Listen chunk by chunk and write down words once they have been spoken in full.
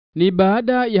Ni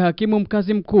baada ya hakimu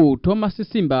mkazi mkuu Thomas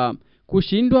Simba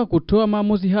kushindwa kutoa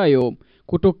maamuzi hayo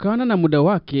kutokana na muda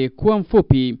wake kuwa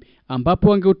mfupi,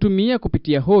 ambapo angeutumia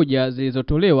kupitia hoja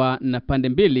zilizotolewa na pande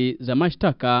mbili za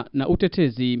mashtaka na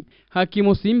utetezi.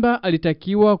 Hakimu Simba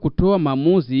alitakiwa kutoa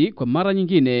maamuzi kwa mara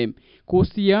nyingine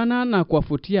kuhusiana na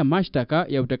kuwafutia mashtaka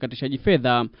ya utakatishaji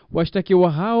fedha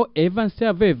washtakiwa hao Evans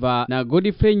Aveva na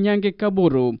Godfrey Nyange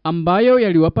Kaburu, ambayo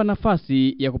yaliwapa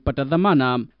nafasi ya kupata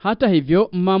dhamana. Hata hivyo,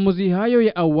 maamuzi hayo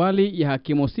ya awali ya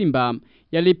hakimu Simba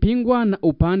yalipingwa na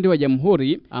upande wa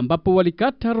jamhuri, ambapo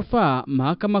walikata rufaa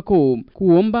mahakama kuu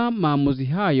kuomba maamuzi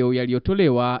hayo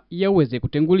yaliyotolewa yaweze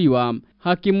kutenguliwa.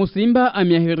 Hakimu Simba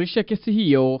ameahirisha kesi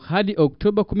hiyo hadi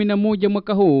Oktoba 11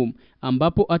 mwaka huu,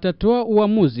 ambapo atatoa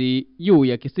uamuzi juu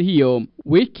ya kesi hiyo.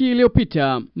 Wiki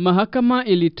iliyopita, mahakama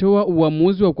ilitoa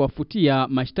uamuzi wa kuwafutia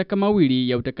mashtaka mawili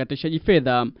ya utakatishaji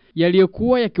fedha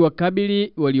yaliyokuwa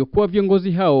yakiwakabili waliokuwa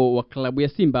viongozi hao wa klabu ya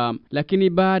Simba, lakini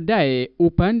baadaye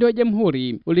upande wa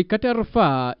jamhuri ulikata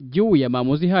rufaa juu ya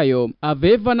maamuzi hayo.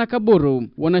 Aveva na Kaburu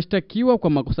wanashtakiwa kwa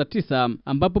makosa 9,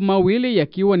 ambapo mawili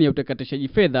yakiwa ni ya utakatishaji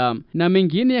fedha na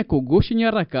mengine ya kugushi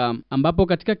nyaraka, ambapo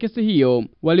katika kesi hiyo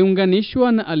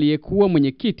waliunganishwa na aliyekuwa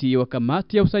mwenyekiti wa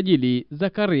kamati ya usajili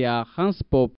Zakaria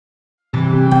Hanspop.